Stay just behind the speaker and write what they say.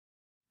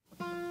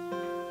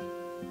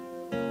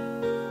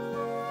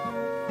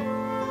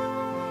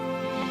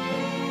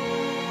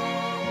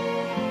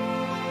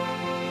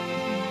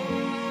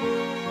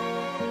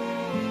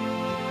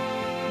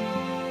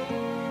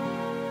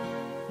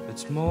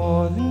It's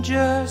more than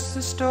just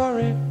the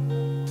story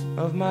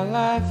of my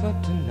life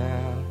up to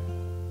now.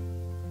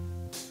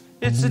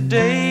 It's the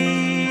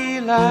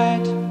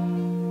daylight,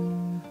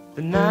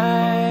 the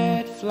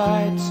night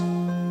flights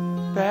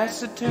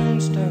past the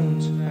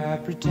tombstones I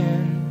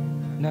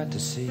pretend not to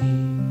see.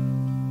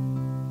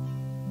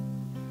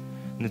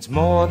 And it's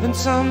more than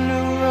some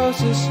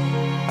neurosis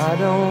I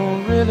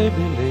don't really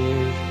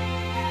believe.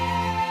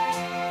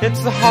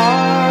 It's the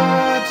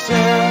hard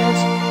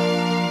cells,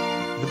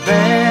 the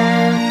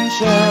band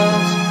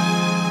shells,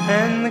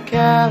 and the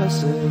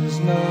calluses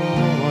no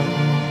one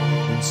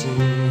can see.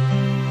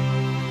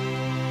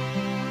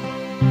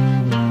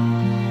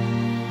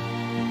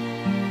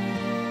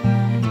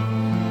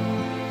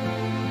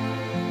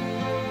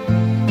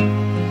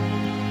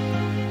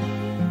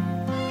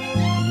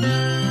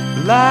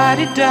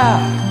 La-di-da,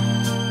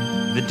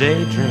 the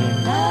daydream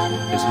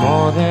is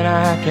more than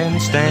I can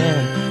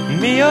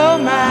stand. Me, oh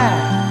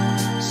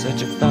my,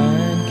 such a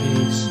fine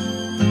case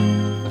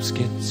of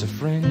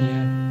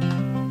schizophrenia.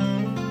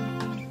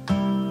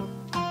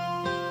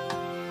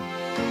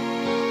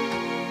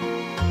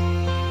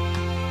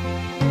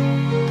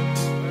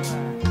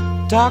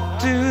 Talk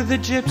to the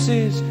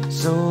gypsies,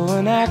 so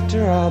an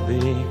actor I'll be.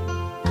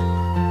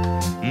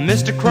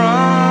 Mr.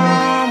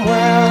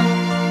 Cromwell,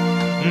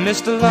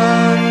 Mr.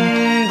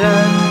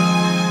 London,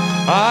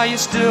 are you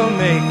still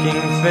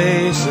making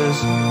faces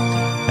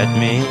at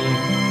me?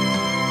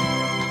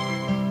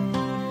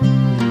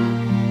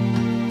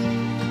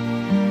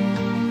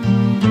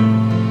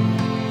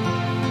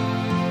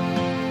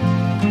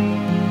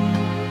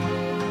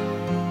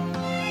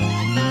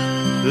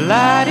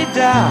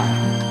 La-di-da,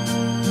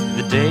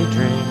 the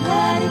daydream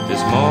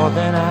is more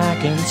than I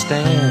can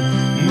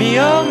stand. Me,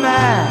 oh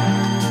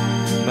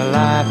my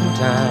life and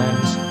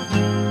times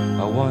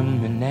are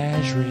one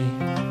menagerie.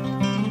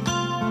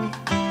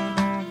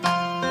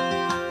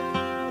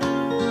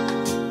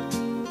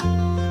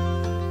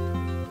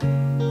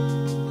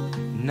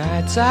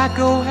 Nights I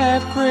go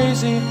half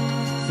crazy,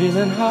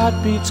 feeling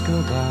heartbeats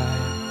go by.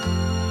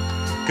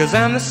 'Cause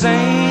I'm the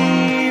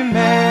same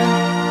man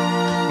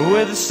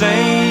with the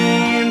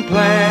same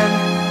plan,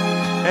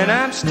 and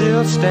I'm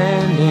still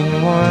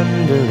standing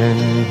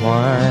wondering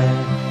why.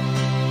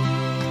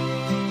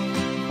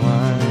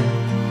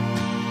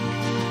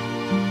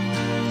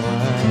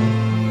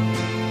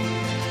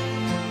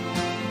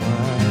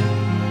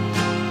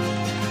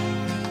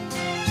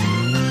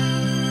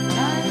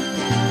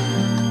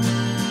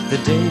 The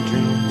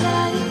daydream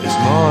is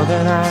more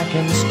than I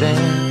can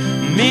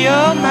stand. Me,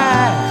 oh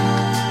my.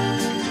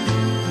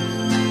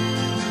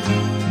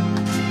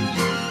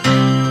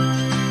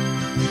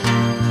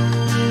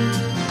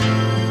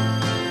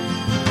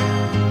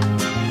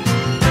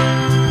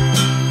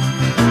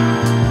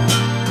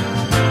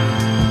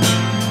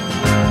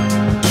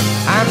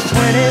 I'm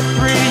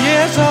 23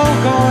 years old,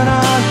 going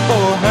on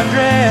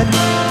 400.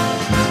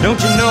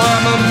 Don't you know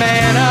I'm a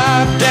man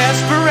of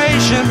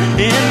desperation?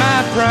 In my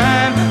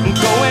prime, I'm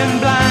going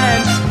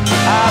blind.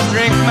 I'll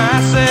drink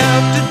myself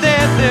to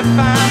death if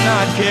I'm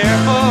not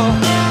careful.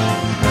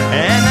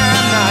 And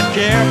I'm not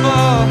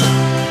careful,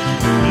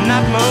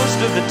 not most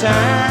of the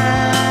time.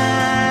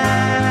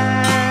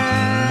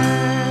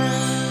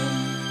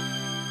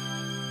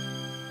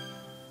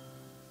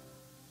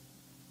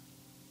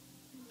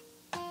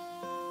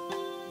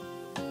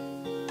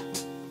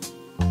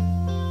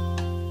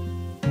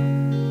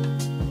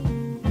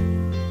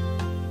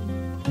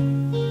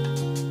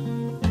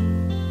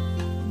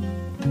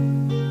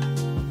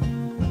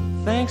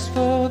 Thanks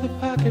for the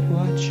pocket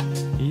watch,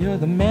 you're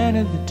the man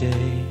of the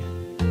day.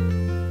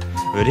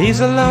 But he's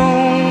a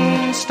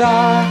lone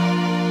star,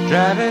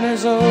 driving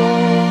his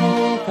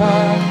old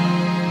car.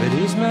 But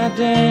he's my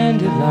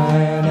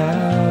dandelion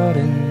out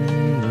in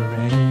the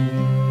rain.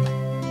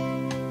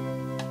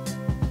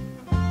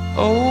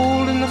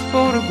 Old in the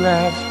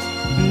photograph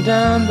and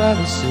down by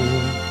the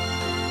sea.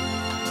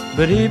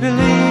 But he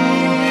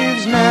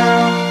believes now,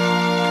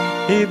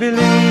 he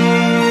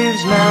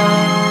believes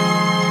now.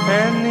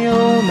 And the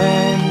old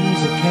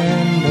man's a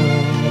candle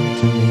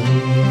to me.